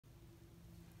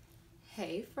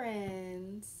Hey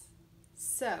friends.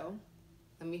 So,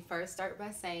 let me first start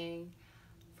by saying,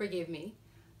 forgive me.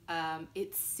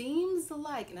 It seems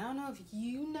like, and I don't know if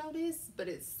you notice, but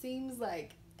it seems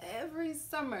like every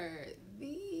summer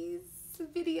these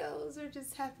videos are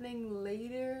just happening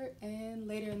later and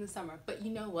later in the summer. But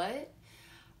you know what?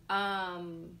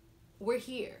 We're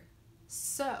here.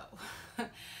 So,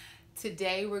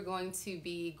 today we're going to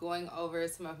be going over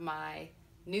some of my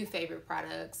new favorite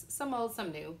products, some old,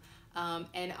 some new.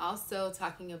 And also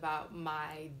talking about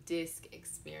my disc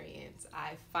experience.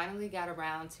 I finally got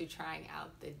around to trying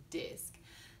out the disc.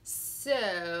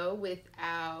 So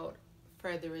without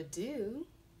further ado,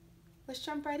 let's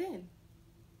jump right in.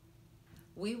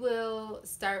 We will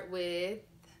start with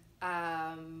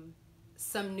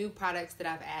some new products that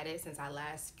I've added since I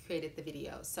last created the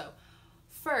video. So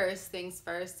first things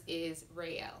first is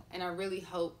Rael, and I really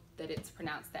hope that it's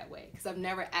pronounced that way because I've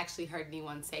never actually heard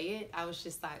anyone say it. I was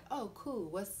just like, oh cool,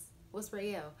 what's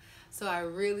Rael? So I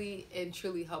really and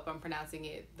truly hope I'm pronouncing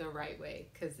it the right way,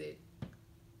 because it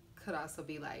could also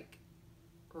be like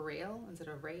Rael instead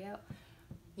of Rael.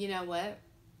 You know what?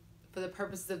 For the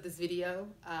purposes of this video,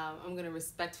 I'm gonna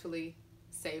respectfully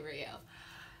say Rael.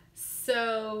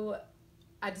 So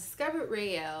I discovered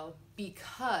Rael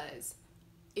because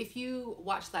if you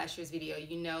watched last year's video,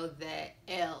 you know that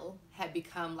L had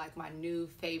become like my new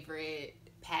favorite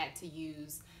pad to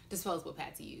use, disposable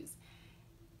pad to use.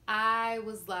 I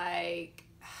was like,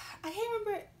 I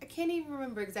can't even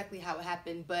remember exactly how it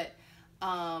happened, but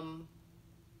oh,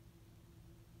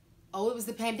 it was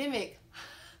the pandemic.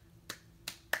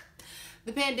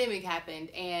 The pandemic happened,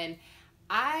 and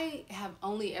I have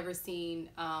only ever seen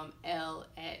L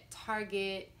at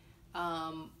Target,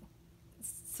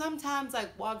 sometimes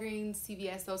like Walgreens,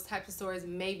 CVS, those types of stores,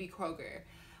 maybe Kroger.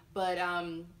 But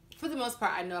for the most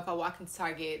part, I know if I walk into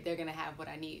Target, they're gonna have what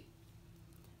I need.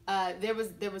 There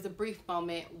was a brief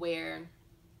moment where,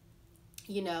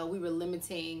 you know, we were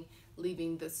limiting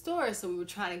leaving the store, so we were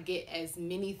trying to get as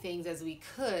many things as we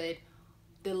could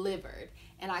delivered.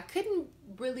 And I couldn't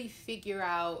really figure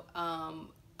out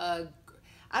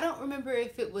I don't remember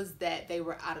if it was that they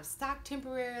were out of stock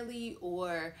temporarily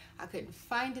or I couldn't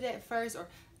find it at first, or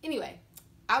anyway,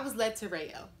 I was led to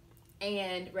Rael,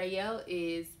 and Rael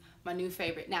is my new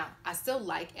favorite. Now, I still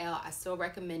like L. I still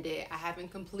recommend it. I haven't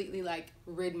completely like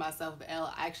rid myself of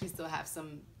L. I actually still have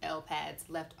some L pads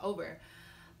left over,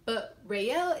 but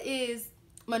Rael is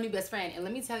my new best friend. And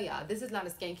let me tell y'all, this is not a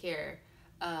skincare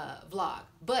vlog,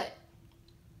 but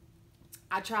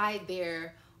I tried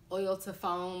their oil to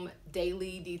foam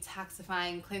daily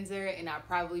detoxifying cleanser, and I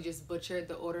probably just butchered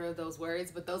the order of those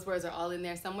words, but those words are all in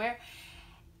there somewhere,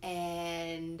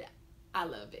 and I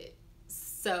love it.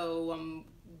 So I'm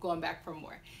going back for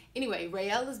more. Anyway,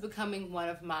 Rael is becoming one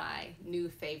of my new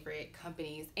favorite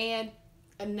companies, and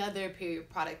another period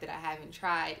product that I haven't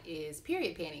tried is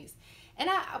period panties. And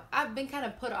I've been kind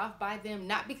of put off by them,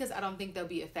 not because I don't think they'll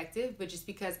be effective, but just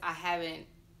because I haven't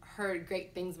heard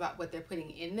great things about what they're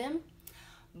putting in them.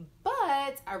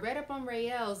 But I read up on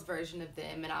Rael's version of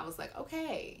them, and I was like,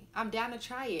 okay, I'm down to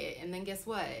try it. And then guess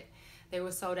what? They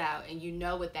were sold out, and you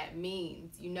know what that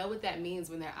means. You know what that means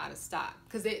when they're out of stock,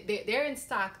 because they're in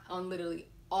stock on literally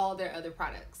all their other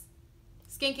products.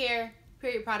 Skincare,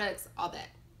 period products, all that.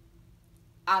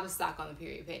 Out of stock on the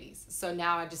period panties. So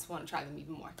now I just want to try them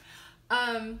even more.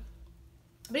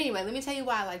 But anyway, let me tell you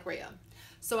why I like Rael.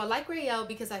 So I like Rael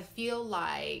because I feel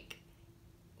like,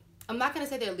 I'm not going to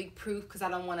say they're leak proof because I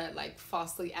don't want to like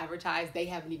falsely advertise. They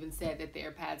haven't even said that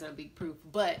their pads are leak proof,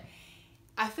 but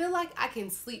I feel like I can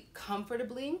sleep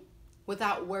comfortably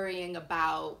without worrying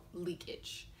about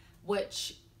leakage,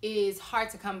 which is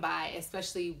hard to come by,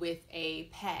 especially with a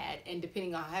pad, and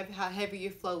depending on how heavy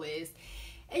your flow is.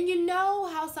 And you know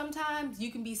how sometimes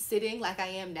you can be sitting like I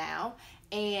am now,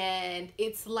 and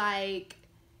it's like,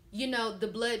 you know, the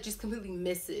blood just completely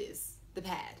misses the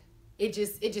pad. It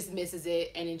just misses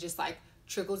it, and it just like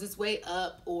trickles its way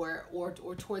up or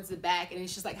towards the back, and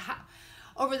it's just like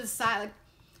over the side. Like,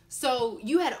 so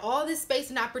you had all this space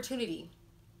and opportunity,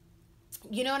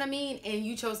 you know what I mean, and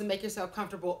you chose to make yourself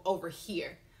comfortable over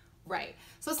here, right?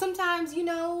 So sometimes, you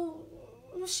know,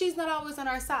 she's not always on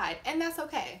our side, and that's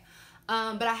okay.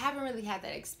 But I haven't really had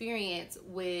that experience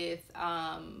with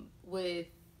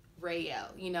Rael.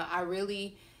 You know, I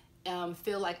really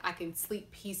feel like I can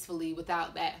sleep peacefully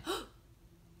without that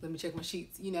let me check my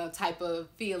sheets, you know, type of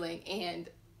feeling. And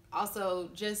also,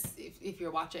 just if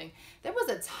you're watching, there was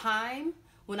a time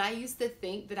when I used to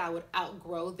think that I would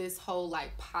outgrow this whole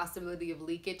like possibility of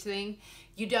leakage thing.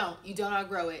 You don't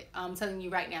outgrow it. I'm telling you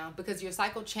right now, because your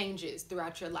cycle changes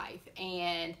throughout your life,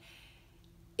 and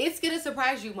it's gonna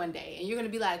surprise you one day and you're gonna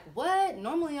be like, what?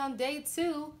 Normally on day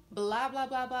 2, blah, blah,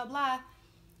 blah, blah, blah.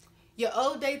 Your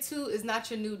old day 2 is not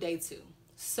your new day 2.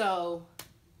 So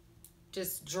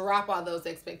just drop all those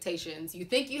expectations. You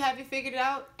think you have it figured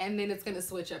out, and then it's gonna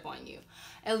switch up on you.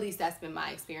 At least that's been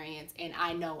my experience, and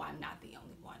I know I'm not the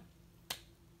only one.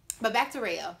 But back to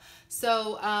Rael.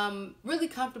 So really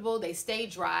comfortable. They stay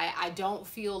dry. I don't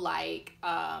feel like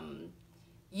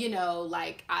you know,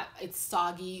 like it's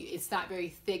soggy. It's not very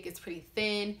thick. It's pretty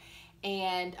thin.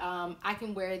 And I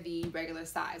can wear the regular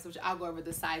size, which I'll go over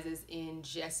the sizes in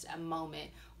just a moment,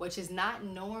 which is not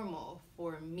normal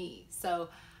for me. So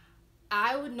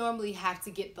I would normally have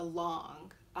to get the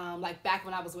long, like back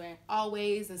when I was wearing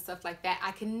always and stuff like that.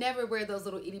 I can never wear those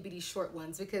little itty bitty short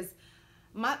ones because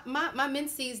my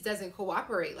menses doesn't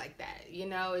cooperate like that, you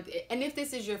know. And if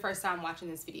this is your first time watching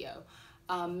this video,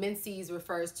 menses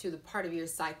refers to the part of your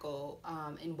cycle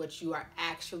in which you are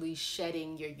actually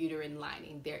shedding your uterine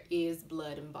lining. There is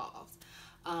blood involved.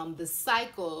 The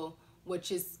cycle,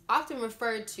 which is often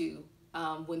referred to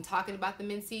when talking about the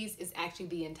menses, is actually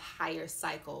the entire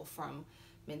cycle from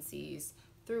menses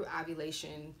through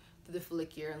ovulation, through the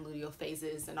follicular and luteal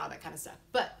phases and all that kind of stuff.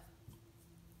 But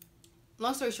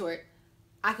long story short,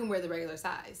 I can wear the regular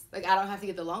size. Like, I don't have to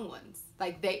get the long ones.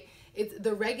 Like,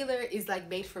 the regular is like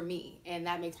made for me, and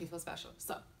that makes me feel special.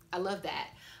 So I love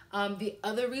that. The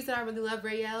other reason I really love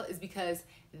Rael is because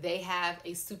they have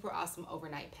a super awesome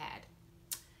overnight pad.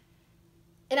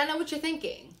 And I know what you're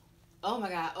thinking. Oh my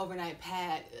God, overnight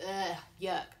pad, ugh,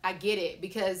 yuck. I get it,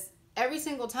 because every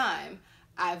single time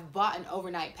I've bought an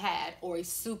overnight pad or a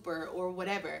super or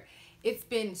whatever, it's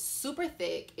been super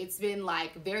thick, it's been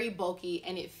like very bulky,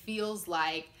 and it feels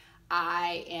like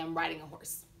I am riding a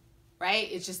horse,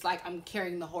 right? It's just like I'm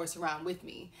carrying the horse around with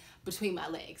me between my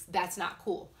legs. That's not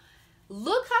cool.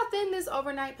 Look how thin this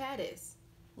overnight pad is.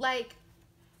 Like,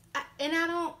 and I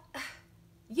don't,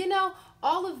 you know,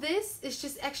 all of this is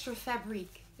just extra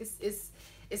fabric. It's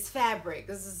fabric.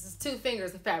 This is 2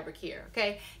 fingers of fabric here,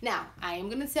 okay? Now, I am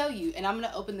going to tell you, and I'm going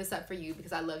to open this up for you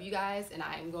because I love you guys, and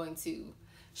I am going to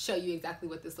show you exactly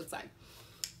what this looks like.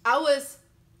 I was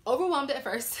overwhelmed at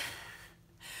first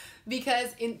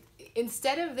because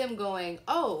instead of them going,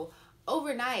 oh,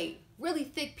 overnight, really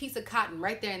thick piece of cotton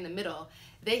right there in the middle,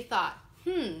 they thought,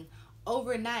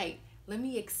 overnight, let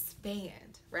me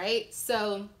expand, right?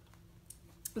 So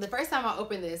the first time I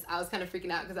opened this, I was kind of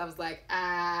freaking out because I was like,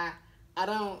 I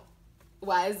don't,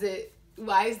 why is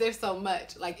there so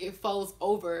much? Like, it folds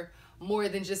over more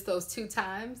than just those 2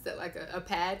 times that, like a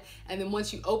pad, and then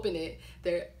once you open it,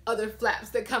 there are other flaps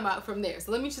that come out from there.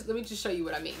 So let me just show you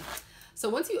what I mean. So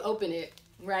once you open it,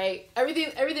 right,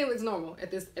 everything looks normal at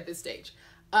this stage.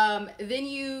 Then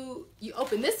you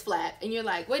open this flap and you're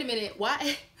like, wait a minute,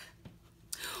 why?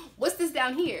 What's this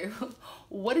down here?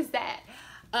 What is that?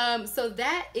 So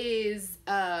that is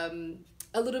a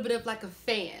little bit of like a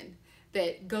fan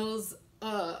that goes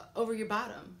over your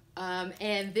bottom.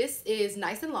 And this is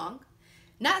nice and long.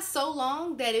 Not so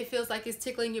long that it feels like it's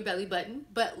tickling your belly button,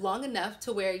 but long enough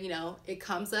to where, you know, it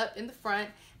comes up in the front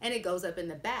and it goes up in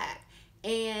the back.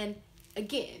 And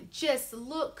again, just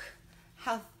look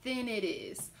how thin it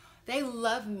is. They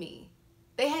love me.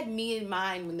 They had me in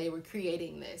mind when they were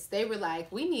creating this. They were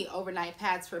like, we need overnight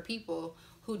pads for people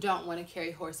who don't want to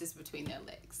carry horses between their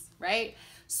legs, right?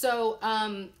 So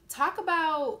talk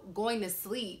about going to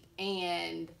sleep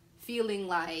and feeling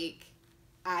like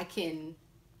I can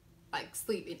like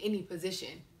sleep in any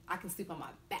position. I can sleep on my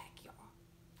back, y'all.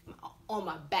 On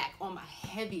my back, on my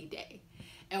heavy day.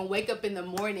 And wake up in the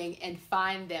morning and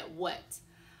find that what?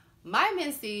 My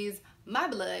menses, my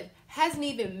blood, hasn't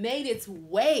even made its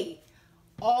way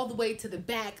all the way to the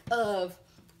back of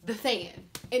the fan.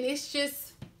 And it's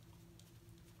just,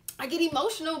 I get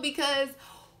emotional because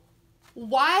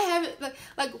why haven't,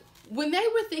 like when they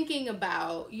were thinking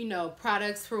about, you know,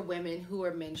 products for women who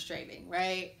are menstruating,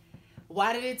 right?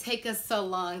 Why did it take us so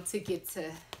long to get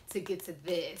to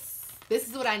this? This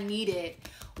is what I needed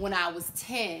when I was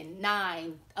 10,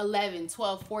 9, 11,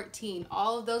 12, 14,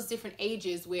 all of those different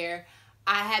ages where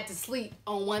I had to sleep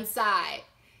on one side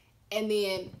and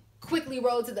then quickly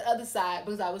roll to the other side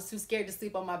because I was too scared to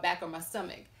sleep on my back or my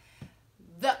stomach.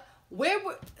 Let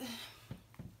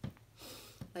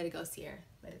it go, Ciarra.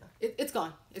 Let it go. It's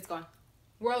gone. It's gone.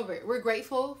 We're over it. We're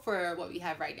grateful for what we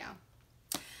have right now.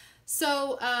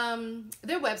 So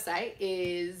their website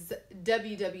is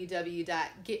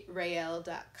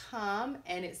www.getrael.com,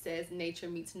 and it says nature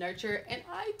meets nurture, and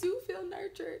I do feel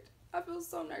nurtured. I feel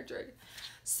so nurtured.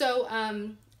 So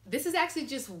this is actually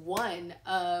just one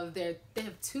of they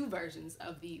have 2 versions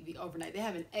of the overnight. They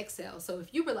have an XL. So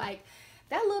if you were like,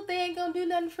 that little thing ain't gonna do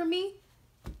nothing for me,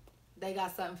 they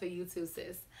got something for you too,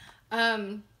 sis.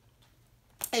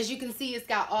 As you can see, it's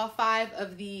got all 5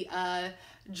 of the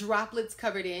droplets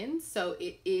covered in. So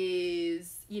it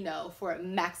is, you know, for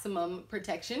maximum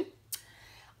protection.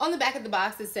 On the back of the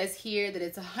box, it says here that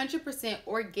it's 100%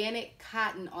 organic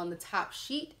cotton on the top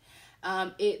sheet.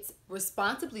 It's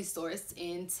responsibly sourced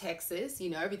in Texas.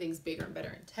 You know, everything's bigger and better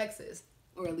in Texas,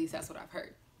 or at least that's what I've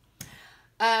heard.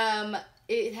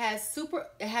 It has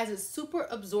a super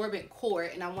absorbent core,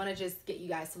 and I want to just get you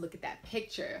guys to look at that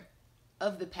picture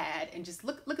of the pad and just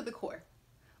look at the core.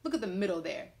 Look at the middle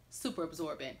there. Super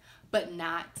absorbent, but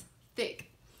not thick.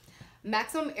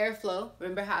 Maximum airflow.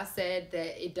 Remember how I said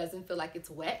that it doesn't feel like it's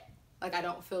wet? Like, I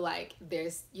don't feel like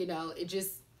there's, you know,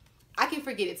 I can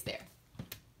forget it's there.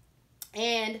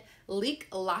 And leak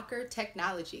locker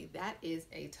technology. That is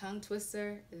a tongue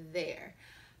twister there.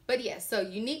 But yeah, so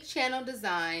unique channel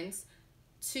designs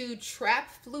to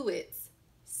trap fluids,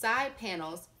 side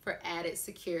panels for added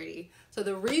security. So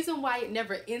the reason why it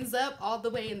never ends up all the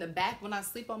way in the back when I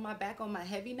sleep on my back on my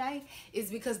heavy night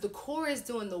is because the core is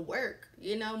doing the work,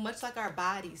 you know, much like our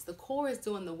bodies. The core is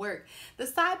doing the work. The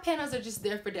side panels are just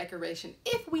there for decoration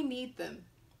if we need them,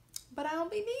 but I don't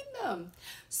be needing them.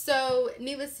 So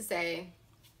needless to say,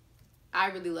 I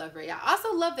really love Rael. I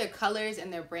also love their colors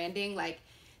and their branding. Like,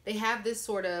 they have this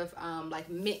sort of like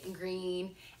mint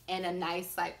green and a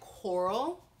nice like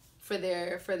coral for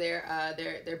their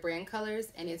brand colors,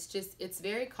 and it's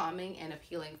very calming and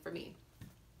appealing for me.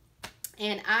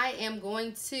 And I am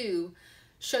going to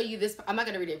show you this. I'm not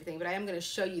going to read everything, but I am going to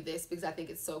show you this because I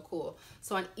think it's so cool.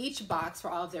 So on each box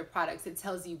for all of their products, it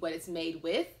tells you what it's made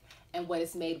with and what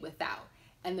it's made without.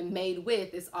 And the made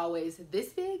with is always this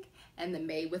big, and the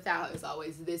made without is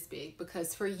always this big,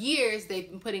 because for years they've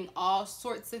been putting all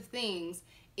sorts of things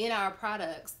in our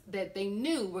products that they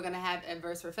knew were going to have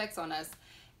adverse effects on us,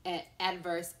 and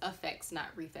adverse effects, not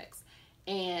refects,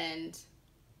 and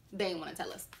they didn't want to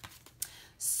tell us.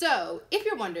 So if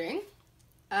you're wondering,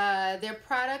 their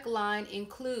product line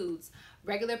includes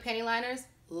regular panty liners,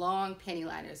 long panty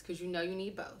liners, because you know you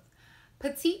need both,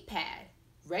 petite pad,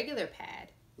 regular pad,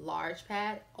 large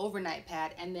pad, overnight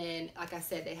pad, and then, like I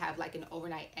said, they have like an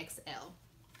overnight XL.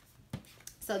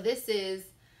 So this is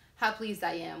how pleased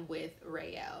I am with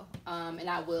Rael. And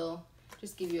I will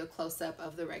just give you a close-up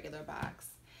of the regular box,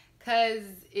 because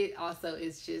it also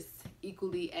is just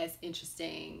equally as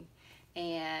interesting,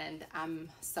 and I'm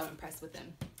so impressed with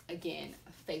them. Again,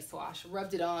 a face wash,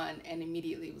 rubbed it on, and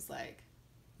immediately was like,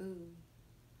 ooh,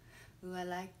 ooh, I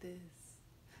like this.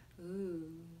 Ooh,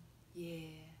 yeah.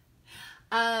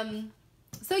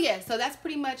 So yeah, so that's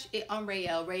pretty much it on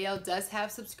Rael. Rael does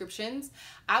have subscriptions.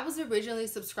 I was originally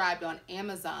subscribed on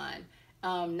Amazon,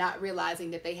 not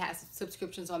realizing that they have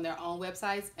subscriptions on their own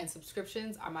websites, and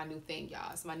subscriptions are my new thing,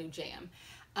 y'all. It's my new jam.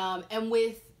 And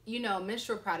with, you know,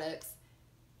 menstrual products,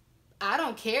 I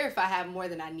don't care if I have more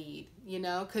than I need, you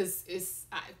know, because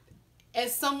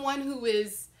as someone who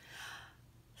is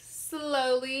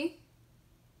slowly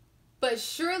but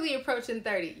surely approaching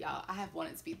 30, y'all, I have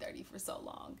wanted to be 30 for so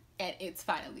long, and it's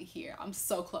finally here. I'm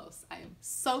so close. I am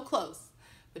so close.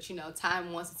 But you know,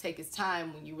 time wants to take its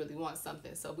time when you really want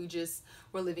something. So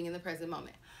we're living in the present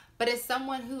moment. But as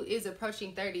someone who is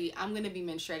approaching 30, I'm gonna be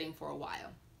menstruating for a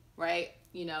while, right?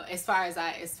 You know, as far as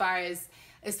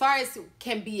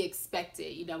can be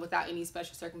expected, you know, without any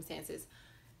special circumstances.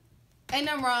 Ain't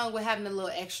nothing wrong with having a little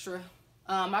extra.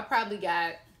 I probably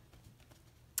got,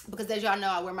 because as y'all know,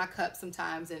 I wear my cup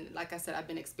sometimes, and like I said, I've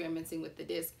been experimenting with the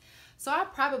disc. So I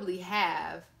probably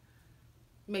have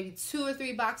maybe 2 or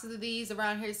 3 boxes of these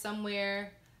around here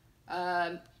somewhere.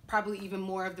 Probably even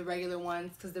more of the regular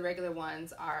ones, because the regular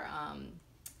ones are,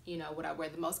 you know, what I wear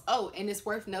the most. Oh, and it's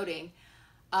worth noting,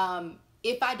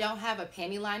 if I don't have a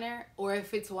panty liner, or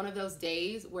if it's one of those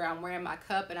days where I'm wearing my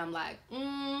cup and I'm like,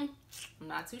 I'm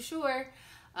not too sure,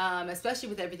 especially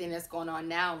with everything that's going on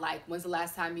now, like when's the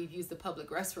last time you've used the public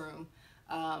restroom?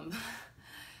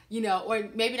 You know, or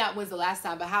maybe not when's the last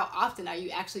time, but how often are you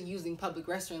actually using public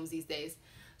restrooms these days?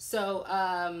 So,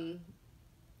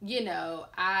 you know,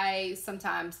 I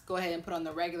sometimes go ahead and put on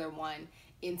the regular one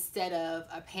instead of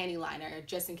a panty liner,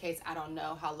 just in case I don't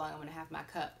know how long I'm gonna have my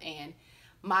cup. And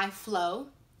my flow,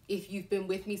 if you've been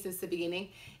with me since the beginning,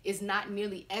 is not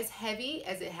nearly as heavy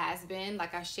as it has been.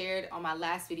 Like I shared on my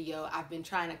last video, I've been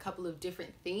trying a couple of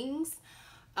different things.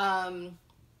 I've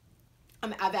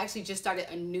actually just started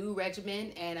a new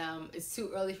regimen, and it's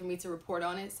too early for me to report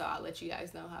on it, so I'll let you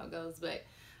guys know how it goes. But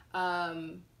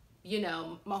you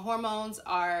know, my hormones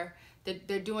are,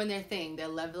 they're doing their thing. They're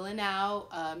leveling out.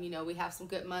 You know, we have some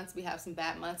good months, we have some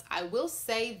bad months. I will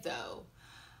say though,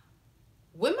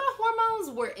 when my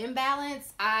hormones were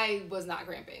imbalanced, I was not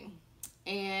cramping.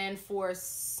 And for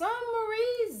some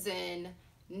reason,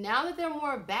 now that they're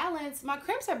more balanced, my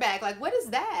cramps are back. Like, what is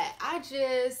that?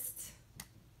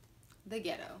 The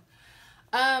ghetto.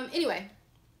 Anyway,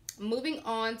 moving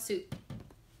on to,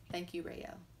 thank you,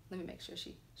 Rael. Let me make sure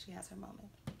she has her moment.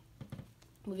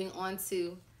 Moving on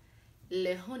to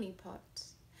Le Honey Pot.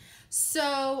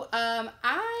 So,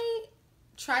 I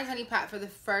tried Honey Pot for the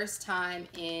first time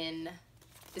in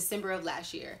December of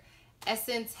last year.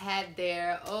 Essence had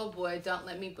their, oh boy, don't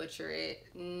let me butcher it.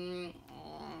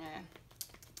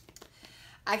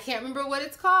 I can't remember what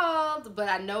it's called, but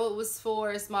I know it was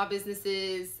for small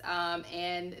businesses,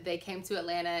 and they came to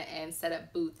Atlanta and set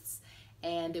up booths.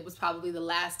 And it was probably the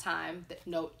last time that,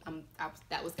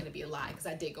 that was going to be a lie, because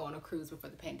I did go on a cruise before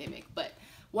the pandemic, but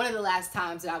one of the last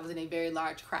times that I was in a very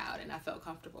large crowd and I felt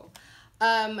comfortable.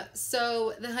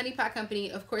 So the Honey Pot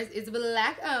Company, of course, is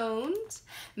Black owned,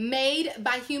 made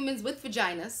by humans with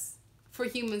vaginas, for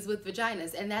humans with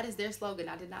vaginas. And that is their slogan.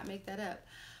 I did not make that up.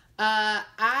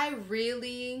 I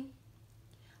really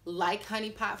like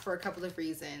Honey Pot for a couple of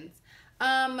reasons.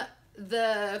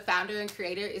 The founder and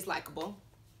creator is likable.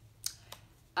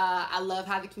 I love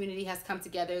how the community has come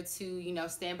together to, you know,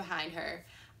 stand behind her.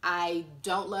 I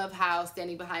don't love how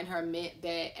standing behind her meant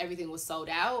that everything was sold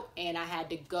out, and I had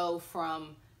to go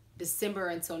from December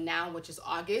until now, which is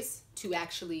August, to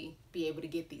actually be able to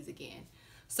get these again.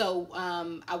 So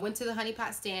I went to the Honey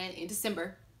Pot stand in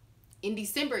December. In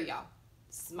December, y'all.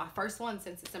 This is my first one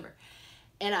since December.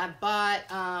 And I bought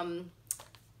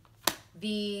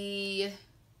the,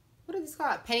 what are these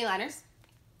called? Panty liners,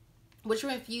 which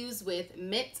were infused with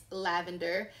mint,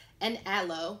 lavender, and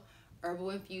aloe.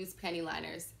 Herbal infused panty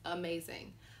liners.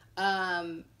 Amazing.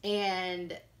 And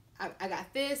I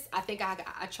got this. I think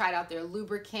I tried out their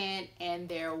lubricant and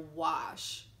their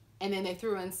wash. And then they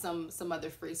threw in some other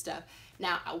free stuff.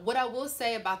 Now, what I will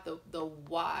say about the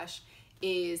wash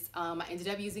is I ended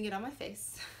up using it on my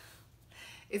face.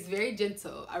 It's very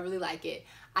gentle. I really like it.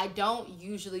 I don't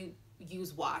usually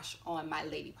use wash on my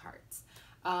lady parts.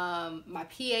 My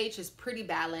pH is pretty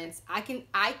balanced. I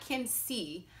can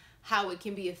see how it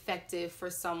can be effective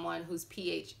for someone whose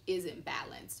pH isn't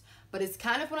balanced. But it's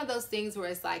kind of one of those things where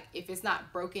it's like, if it's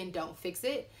not broken, don't fix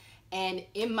it. And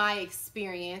in my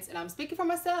experience, and I'm speaking for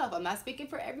myself, I'm not speaking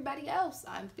for everybody else,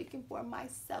 I'm speaking for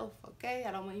myself, okay?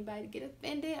 I don't want anybody to get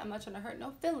offended. I'm not trying to hurt no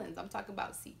feelings. I'm talking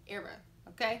about Ciarra,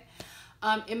 okay?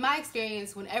 In my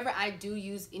experience, whenever I do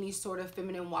use any sort of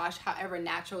feminine wash, however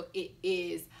natural it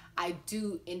is, I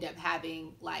do end up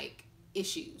having like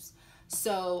issues.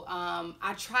 So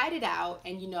I tried it out,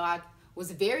 and you know, I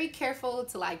was very careful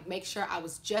to like make sure I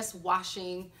was just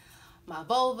washing my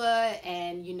vulva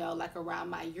and, you know, like around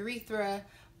my urethra,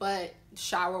 but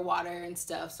shower water and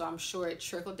stuff. So I'm sure it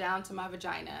trickled down to my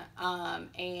vagina.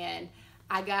 And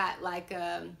I got like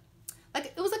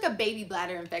it was like a baby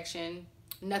bladder infection.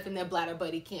 Nothing that Bladder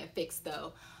Buddy can't fix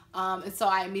though. And so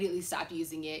I immediately stopped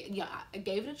using it. You know, I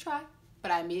gave it a try,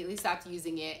 but I immediately stopped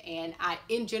using it. And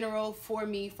in general, for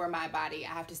me, for my body, I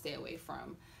have to stay away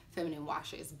from feminine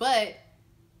washes. But,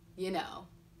 you know,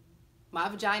 my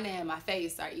vagina and my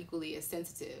face are equally as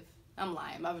sensitive. I'm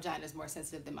lying. My vagina is more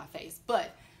sensitive than my face.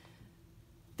 But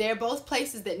they're both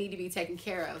places that need to be taken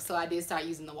care of. So I did start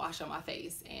using the wash on my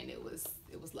face, and it was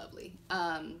lovely.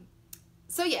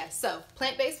 So yeah, so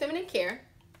plant-based feminine care.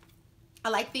 I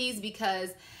like these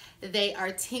because they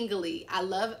are tingly. I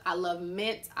love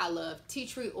mint. I love tea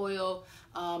tree oil.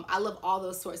 I love all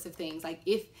those sorts of things. Like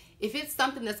if it's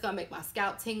something that's gonna make my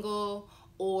scalp tingle,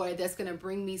 or that's gonna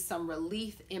bring me some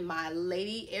relief in my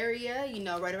lady area, you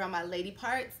know, right around my lady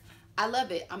parts, I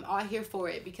love it. I'm all here for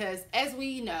it, because as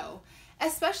we know,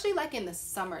 especially like in the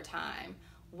summertime,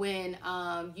 when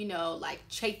you know, like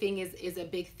chafing is a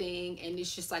big thing, and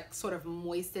it's just like sort of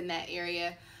moist in that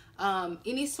area,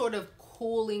 any sort of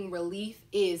cooling relief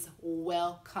is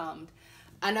welcomed.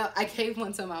 I know I gave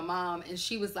one to my mom, and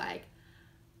she was like,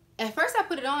 at first I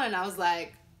put it on and I was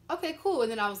like, okay, cool.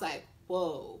 And then I was like,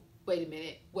 whoa, wait a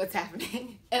minute, what's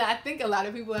happening? And I think a lot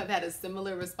of people have had a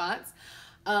similar response,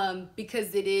 because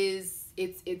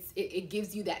it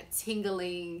gives you that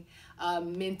tingling,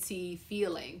 minty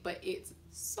feeling, but it's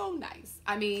so nice.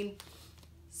 I mean,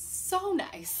 so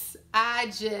nice.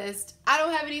 I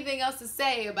don't have anything else to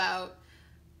say about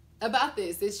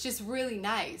this. It's just really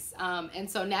nice. And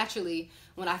so naturally,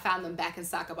 when I found them back in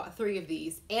stock, I bought 3 of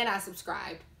these, and I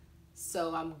subscribed.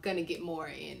 So I'm gonna get more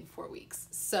in 4 weeks.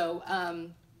 So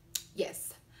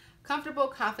yes, comfortable,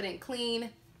 confident, clean.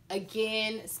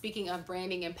 Again, speaking of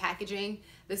branding and packaging,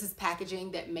 this is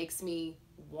packaging that makes me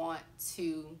want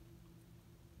to,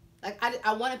 like,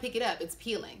 I want to pick it up. It's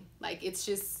peeling. Like, it's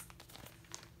just,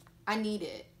 I need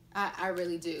it. I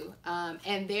really do.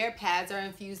 And their pads are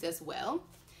infused as well.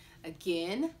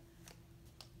 Again,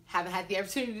 haven't had the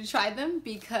opportunity to try them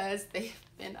because they've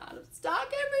been out of stock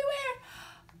everywhere.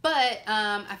 But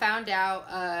I found out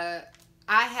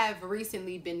I have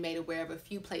recently been made aware of a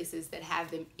few places that have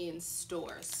them in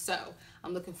stores. So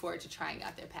I'm looking forward to trying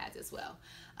out their pads as well.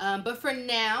 But for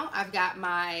now, I've got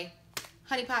my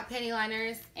Honey Pot panty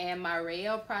liners and my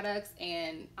Rael products,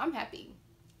 and I'm happy.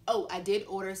 Oh, I did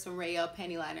order some Rael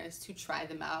panty liners to try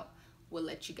them out. We'll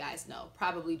let you guys know.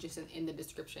 Probably just in the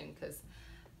description because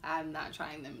I'm not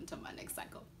trying them until my next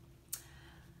cycle.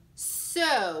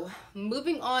 So,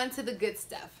 moving on to the good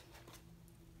stuff.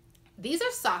 These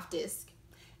are Softdisc,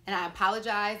 and I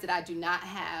apologize that I do not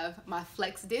have my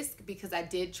Flex Disc because I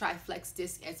did try Flex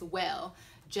Disc as well,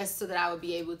 just so that I would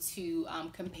be able to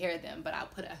compare them. But I'll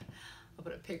put a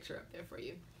picture up there for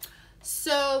you.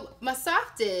 So my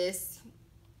Softdisc,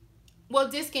 well,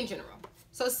 disc in general.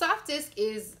 So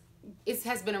Softdisc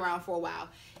has been around for a while.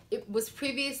 It was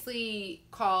previously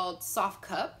called Soft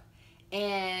Cup,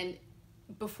 and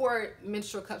before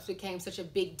menstrual cups became such a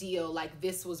big deal, like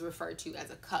this was referred to as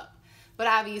a cup. But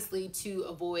obviously, to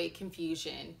avoid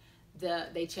confusion,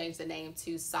 they changed the name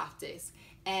to Softdisc.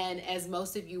 And as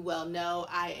most of you well know,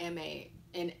 I am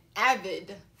an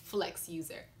avid Flex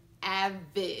user.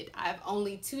 Avid. I've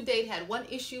only to date had one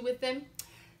issue with them.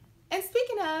 And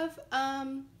speaking of,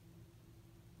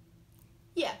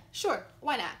 yeah, sure,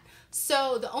 why not?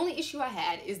 So the only issue I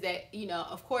had is that, you know,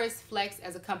 of course, Flex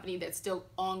as a company that's still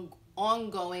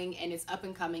ongoing and it's up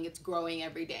and coming, it's growing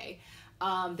every day.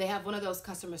 They have one of those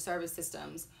customer service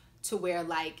systems to where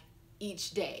like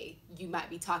each day you might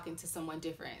be talking to someone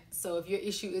different. So if your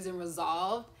issue isn't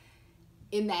resolved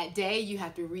in that day, you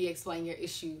have to re-explain your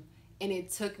issue. And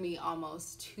it took me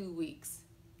almost 2 weeks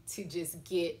to just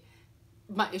get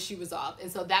my issue resolved.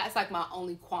 And so that's like my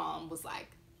only qualm was like,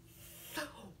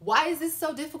 why is this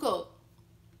so difficult?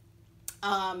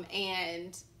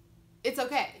 And it's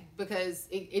okay because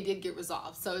it did get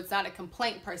resolved. So it's not a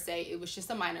complaint per se. It was just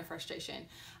a minor frustration.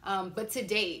 But to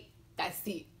date, that's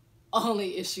the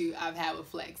only issue I've had with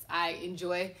Flex. I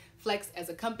enjoy Flex as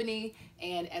a company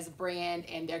and as a brand,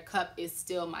 and their cup is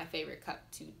still my favorite cup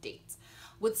to date,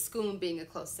 with Scoon being a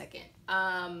close second.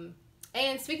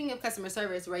 And speaking of customer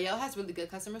service, Rael has really good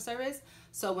customer service.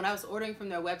 So when I was ordering from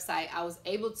their website, I was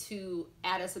able to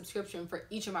add a subscription for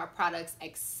each of my products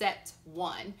except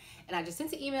one. And I just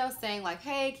sent an email saying like,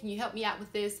 hey, can you help me out with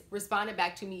this? Responded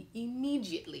back to me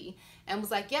immediately and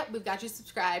was like, yep, we've got you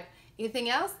subscribed. Anything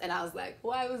else? And I was like,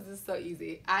 why was this so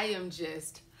easy? I am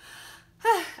just,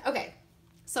 okay.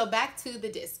 So back to the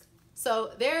disc.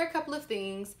 So there are a couple of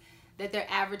things that they're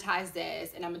advertised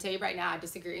as, and I'm gonna tell you right now, I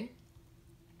disagree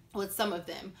with some of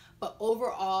them, but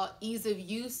overall ease of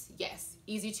use, yes,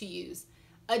 easy to use.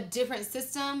 A different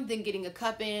system than getting a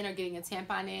cup in or getting a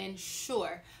tampon in,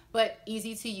 sure, but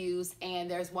easy to use. And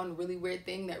there's one really weird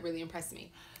thing that really impressed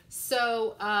me.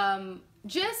 So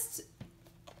just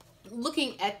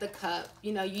looking at the cup,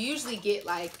 you know, you usually get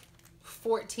like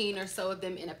 14 or so of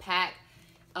them in a pack.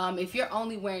 If you're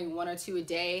only wearing 1 or 2 a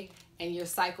day and your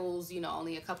cycles, you know,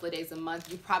 only a couple of days a month,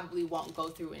 you probably won't go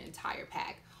through an entire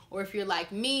pack. Or if you're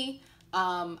like me,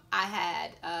 I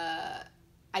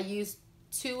used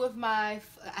I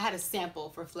had a sample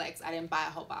for Flex. I didn't buy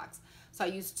a whole box. So I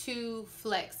used 2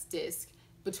 Flex discs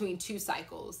between 2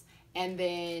 cycles. And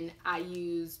then I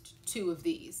used 2 of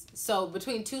these. So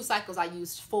between 2 cycles, I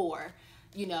used 4,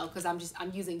 you know, because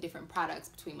I'm using different products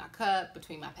between my cup,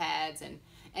 between my pads.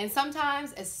 And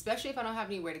sometimes, especially if I don't have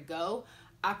anywhere to go,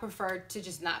 I prefer to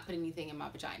just not put anything in my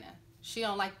vagina. She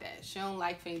don't like that. She don't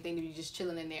like for anything to be just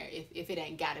chilling in there if it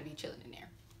ain't gotta be chilling in there.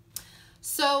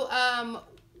 So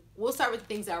we'll start with the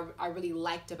things that I really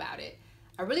liked about it.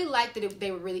 I really liked that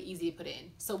they were really easy to put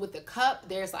in. So with the cup,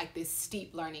 there's like this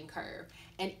steep learning curve,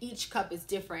 and each cup is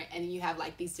different, and you have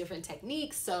like these different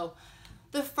techniques. So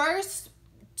the first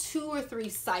 2 or 3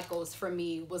 cycles for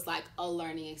me was like a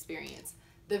learning experience.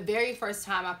 The very first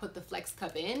time I put the Flex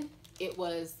cup in, it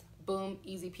was boom,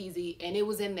 easy peasy, and it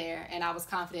was in there, and I was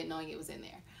confident knowing it was in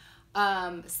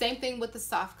there. Same thing with the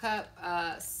Soft Cup,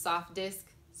 Soft Disc.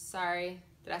 Sorry,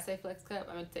 did I say Flex Cup?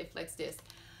 I meant to say Flex Disc.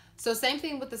 So same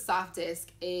thing with the Soft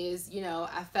Disc is, you know,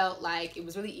 I felt like it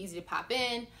was really easy to pop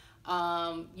in,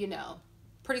 you know,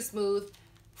 pretty smooth.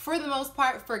 For the most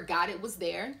part, forgot it was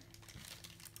there.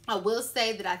 I will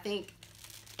say that I think,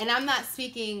 and I'm not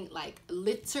speaking like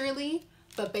literally,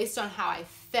 but based on how I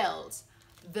felt,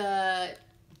 the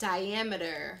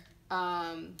diameter,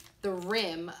 the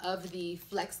rim of the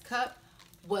Flex Cup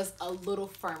was a little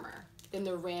firmer than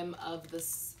the rim of the,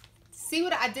 see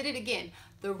what I did it again.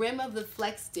 The rim of the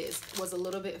Flex Disc was a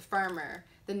little bit firmer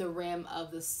than the rim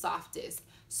of the Softdisc.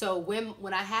 So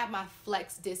when I have my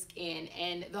flex disc in,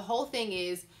 and the whole thing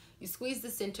is you squeeze the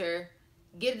center,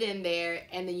 get it in there,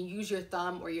 and then you use your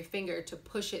thumb or your finger to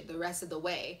push it the rest of the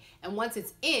way. And once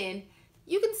it's in,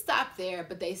 you can stop there,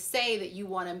 but they say that you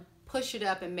want to push it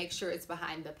up and make sure it's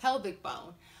behind the pelvic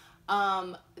bone.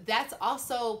 That's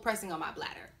also pressing on my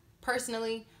bladder.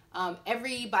 Personally,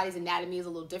 everybody's anatomy is a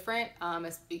little different,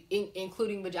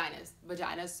 including vaginas.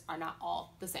 Vaginas are not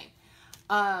all the same.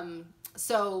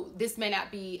 So this may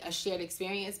not be a shared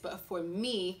experience, but for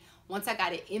me, once I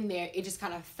got it in there, it just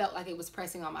kind of felt like it was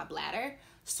pressing on my bladder.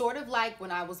 Sort of like when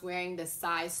I was wearing the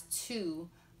size 2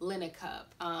 Lina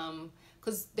cup,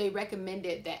 because they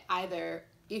recommended that either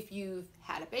if you've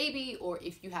had a baby or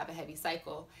if you have a heavy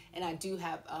cycle, and I do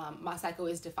have, my cycle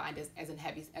is defined as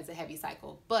a heavy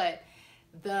cycle, but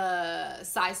the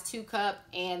size 2 cup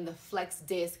and the flex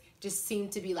disc just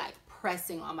seemed to be like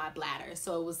pressing on my bladder.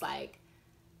 So it was like,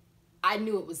 I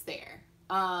knew it was there.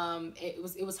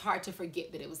 It was hard to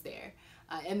forget that it was there.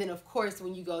 And then of course,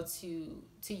 when you go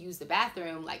to use the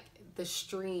bathroom, like the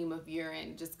stream of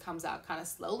urine just comes out kind of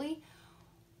slowly,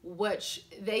 which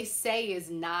they say is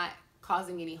not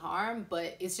causing any harm,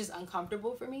 but it's just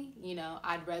uncomfortable for me. You know,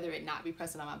 I'd rather it not be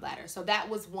pressing on my bladder. So that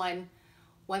was one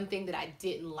thing that I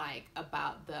didn't like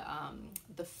about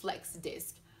the flex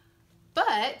disc.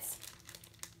 But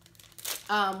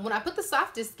when I put the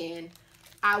Softdisc in,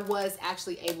 I was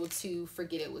actually able to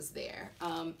forget it was there.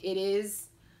 It is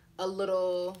a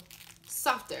little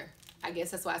softer. I guess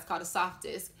that's why it's called a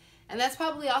Softdisc. And that's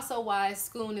probably also why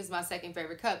Skoon is my second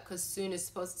favorite cup, because Skoon is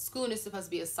supposed to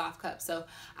be a soft cup. So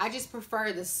I just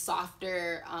prefer the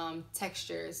softer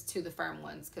textures to the firm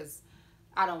ones, because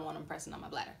I don't want them pressing on my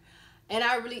bladder. And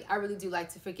I really do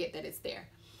like to forget that it's there.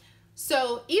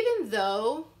 So even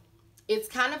though it's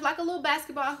kind of like a little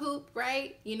basketball hoop,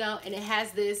 right? You know, and it has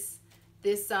this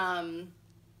dippage,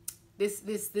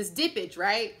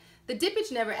 right? The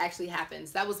dippage never actually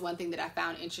happens. That was one thing that I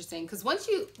found interesting, because once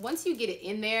you get it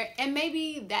in there, and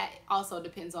maybe that also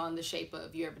depends on the shape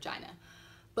of your vagina,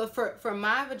 but for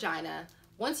my vagina,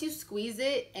 once you squeeze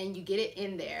it and you get it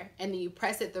in there and then you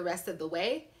press it the rest of the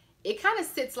way, it kind of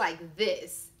sits like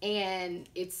this, and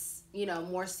it's, you know,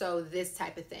 more so this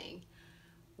type of thing.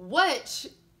 Which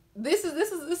this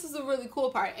is a really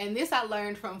cool part, and this I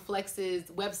learned from Flex's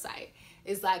website.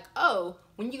 It's like, oh,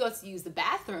 when you go to use the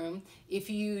bathroom, if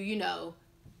you know,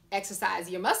 exercise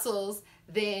your muscles,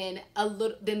 then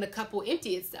the cup will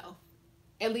empty itself,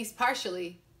 at least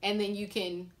partially, and then you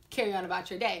can carry on about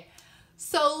your day.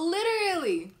 So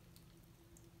literally,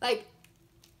 like,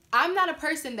 I'm not a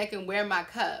person that can wear my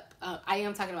cup. I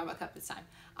am talking about my cup this time.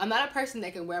 I'm not a person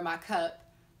that can wear my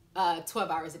cup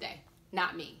 12 hours a day.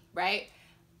 Not me, right?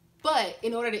 But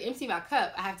in order to empty my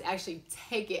cup, I have to actually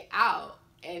take it out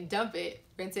and dump it,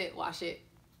 rinse it, wash it,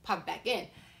 pop it back in.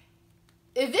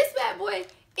 If this bad boy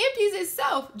empties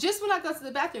itself just when I go to the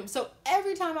bathroom. So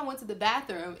every time I went to the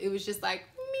bathroom, it was just like,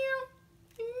 meow,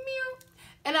 meow.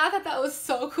 And I thought that was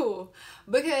so cool,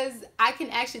 because I can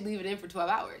actually leave it in for 12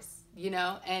 hours, you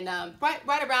know? And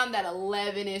right around that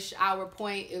 11-ish hour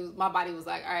point, my body was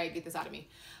like, all right, get this out of me.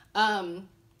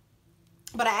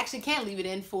 But I actually can leave it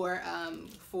in for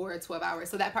 12 hours.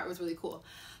 So that part was really cool.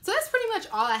 So that's pretty much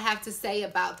all I have to say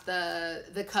about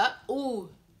the cup. Ooh,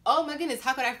 oh my goodness,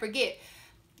 how could I forget?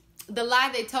 The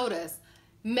lie they told us,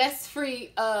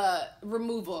 mess-free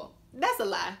removal. That's a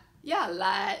lie. Y'all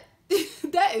lied.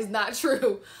 That is not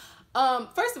true.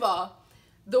 First of all,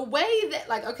 the way that,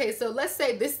 like, okay, so let's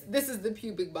say this is the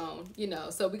pubic bone, you know.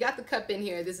 So we got the cup in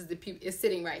here. This is it's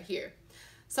sitting right here.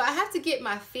 So I have to get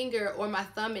my finger or my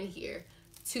thumb in here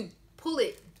to pull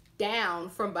it down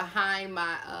from behind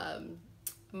my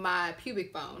my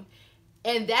pubic bone,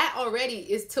 and that already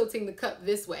is tilting the cup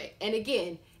this way. And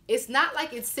again, it's not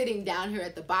like it's sitting down here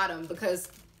at the bottom, because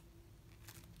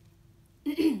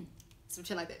some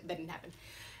shit like that didn't happen.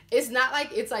 It's not like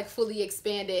it's like fully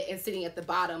expanded and sitting at the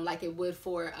bottom like it would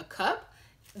for a cup.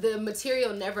 The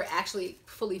material never actually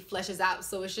fully fleshes out,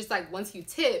 so it's just like once you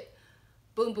tip,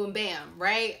 boom, boom, bam,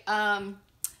 right?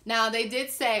 Now they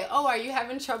did say, oh, are you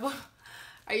having trouble?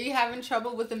 Are you having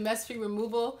trouble with the mess-free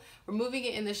removal? Removing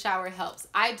it in the shower helps.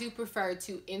 I do prefer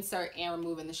to insert and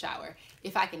remove in the shower.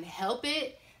 If I can help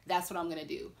it, that's what I'm gonna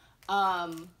do.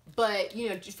 But you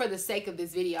know, just for the sake of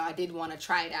this video, I did want to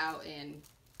try it out and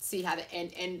see how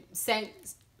and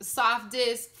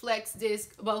Softdisc, flex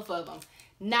disc, both of them,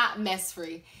 not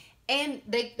mess-free. And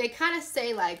they kind of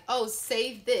say like, oh,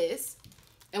 save this,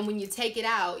 and when you take it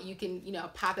out, you can, you know,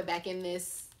 pop it back in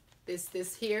this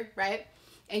here, right?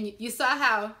 And you saw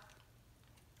how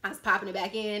I was popping it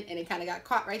back in and it kind of got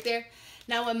caught right there.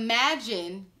 Now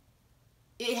imagine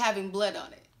it having blood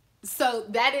on it. So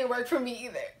that didn't work for me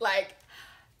either. Like,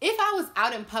 if I was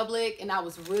out in public and I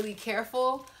was really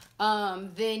careful,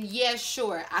 then yeah,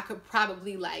 sure, I could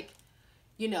probably like,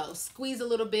 you know, squeeze a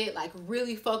little bit, like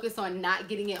really focus on not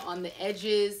getting it on the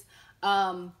edges.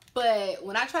 But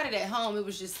when I tried it at home, it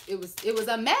was just, it was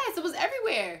a mess. It was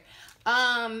everywhere.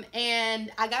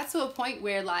 And I got to a point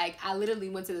where like, I literally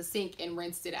went to the sink and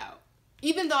rinsed it out.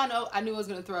 Even though I knew I was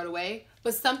going to throw it away,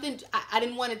 but I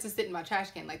didn't want it to sit in my trash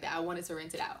can like that. I wanted to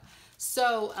rinse it out.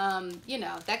 So, you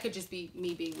know, that could just be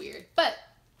me being weird. But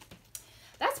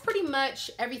that's pretty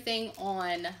much everything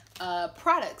on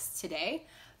products today.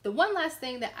 The one last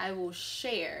thing that I will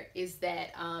share is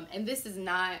that, and this is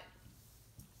not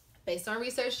based on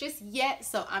research just yet,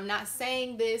 so I'm not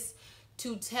saying this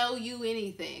to tell you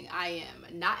anything. I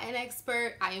am not an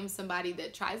expert. I am somebody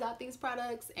that tries out these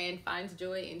products and finds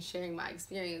joy in sharing my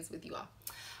experience with you all.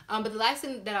 But the last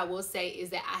thing that I will say is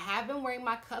that I have been wearing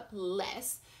my cup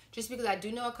less, just because I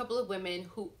do know a couple of women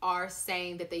who are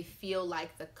saying that they feel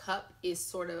like the cup is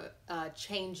sort of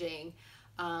changing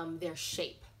their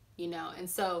shape, you know. And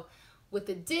so with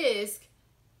the disc,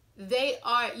 they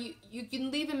are, you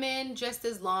can leave them in just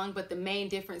as long, but the main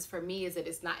difference for me is that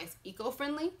it's not as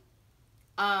eco-friendly.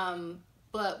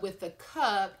 But with the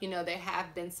cup, you know, there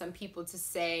have been some people to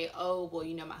say, oh, well,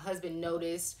 you know, my husband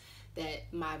noticed that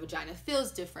my vagina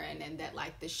feels different and that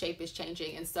like the shape is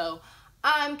changing. And so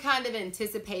I'm kind of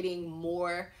anticipating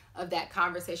more of that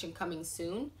conversation coming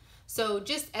soon. So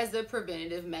just as a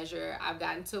preventative measure, I've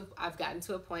gotten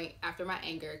to a point after my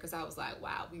anger, because I was like,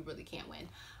 wow, we really can't win.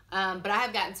 But I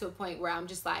have gotten to a point where I'm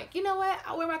just like, you know what?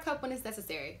 I'll wear my cup when it's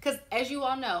necessary. Because as you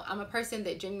all know, I'm a person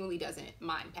that genuinely doesn't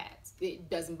mind pads. It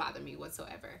doesn't bother me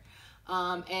whatsoever.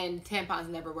 And tampons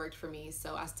never worked for me,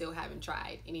 so I still haven't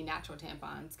tried any natural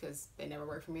tampons because they never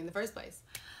worked for me in the first place.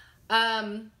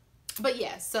 But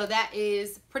yeah, so that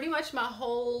is pretty much my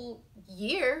whole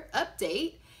year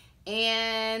update.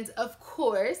 And of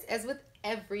course, as with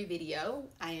every video,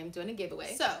 I am doing a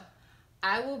giveaway. So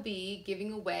I will be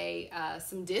giving away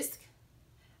some disc,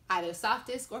 either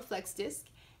Softdisc or Flexdisc,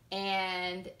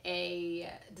 and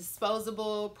a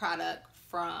disposable product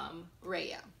from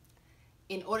Rael.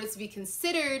 In order to be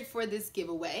considered for this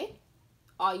giveaway,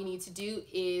 all you need to do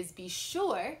is be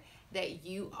sure that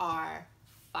you are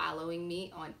following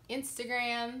me on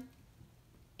Instagram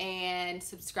and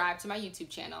subscribe to my YouTube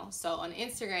channel. So on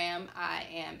Instagram, I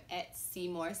am at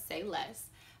Seymour Say Less.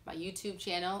 My YouTube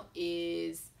channel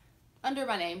is under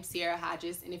my name, Ciarra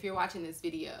Hodges, and if you're watching this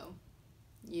video,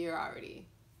 you're already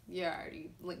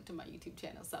linked to my YouTube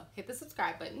channel. So hit the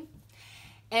subscribe button.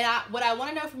 And what I want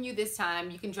to know from you this time,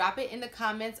 you can drop it in the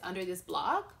comments under this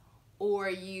blog, or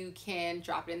you can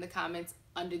drop it in the comments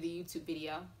under the YouTube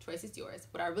video. Choice is yours.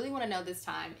 What I really want to know this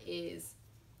time is,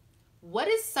 what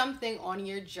is something on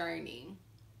your journey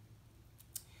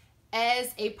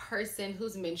as a person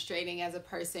who's menstruating, as a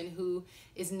person who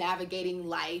is navigating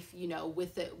life, you know,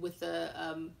 with a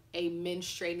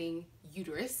menstruating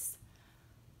uterus?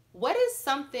 What is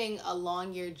something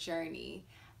along your journey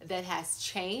that has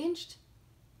changed,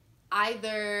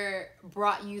 either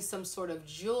brought you some sort of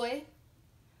joy,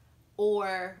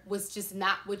 or was just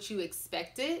not what you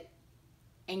expected,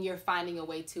 and you're finding a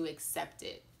way to accept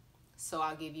it? So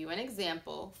I'll give you an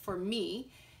example. For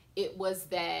me, it was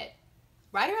that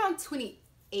right around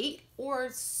 28 or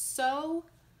so,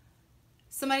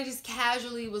 somebody just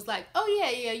casually was like, oh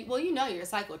yeah, well, you know, your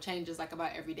cycle changes like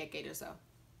about every decade or so.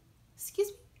 Excuse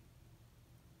me?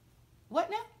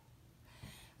 What now?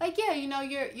 Like, yeah, you know,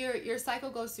 your cycle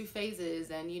goes through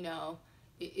phases, and you know,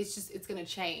 it's gonna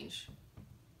change.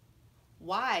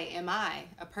 Why am I,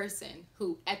 a person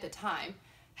who at the time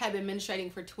had been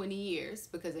menstruating for 20 years,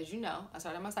 because as you know, I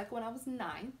started my cycle when I was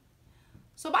 9.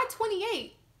 So by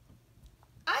 28,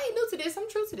 I ain't new to this. I'm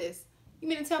true to this. You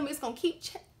mean to tell me it's gonna keep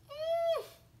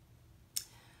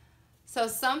So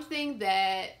something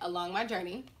that along my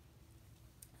journey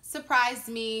surprised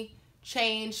me,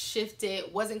 changed,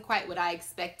 shifted, wasn't quite what I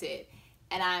expected,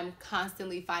 and I'm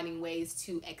constantly finding ways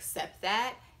to accept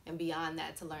that, and beyond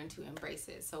that, to learn to embrace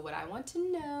it. So what I want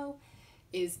to know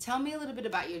is, tell me a little bit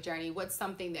about your journey. What's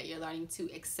something that you're learning to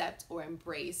accept or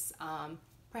embrace?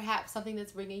 Perhaps something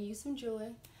that's bringing you some joy,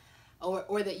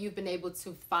 or that you've been able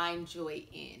to find joy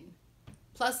in.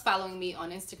 Plus following me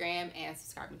on Instagram and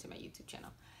subscribing to my YouTube channel.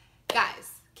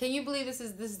 Guys, can you believe this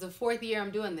is the 4th year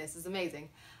I'm doing this? It's amazing.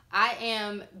 I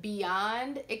am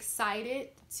beyond excited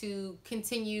to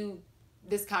continue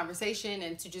this conversation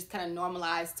and to just kind of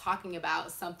normalize talking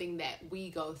about something that we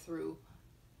go through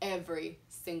every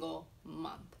single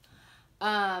month.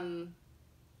 And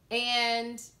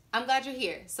I'm glad you're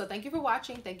here. So thank you for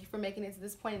watching. Thank you for making it to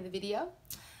this point in the video.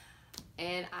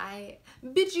 And I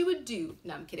bid you adieu.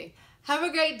 No, I'm kidding. Have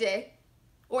a great day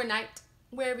or night,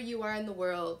 wherever you are in the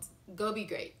world. Go be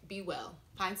great. Be well.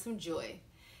 Find some joy.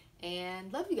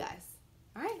 And love you guys.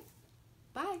 All right.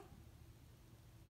 Bye.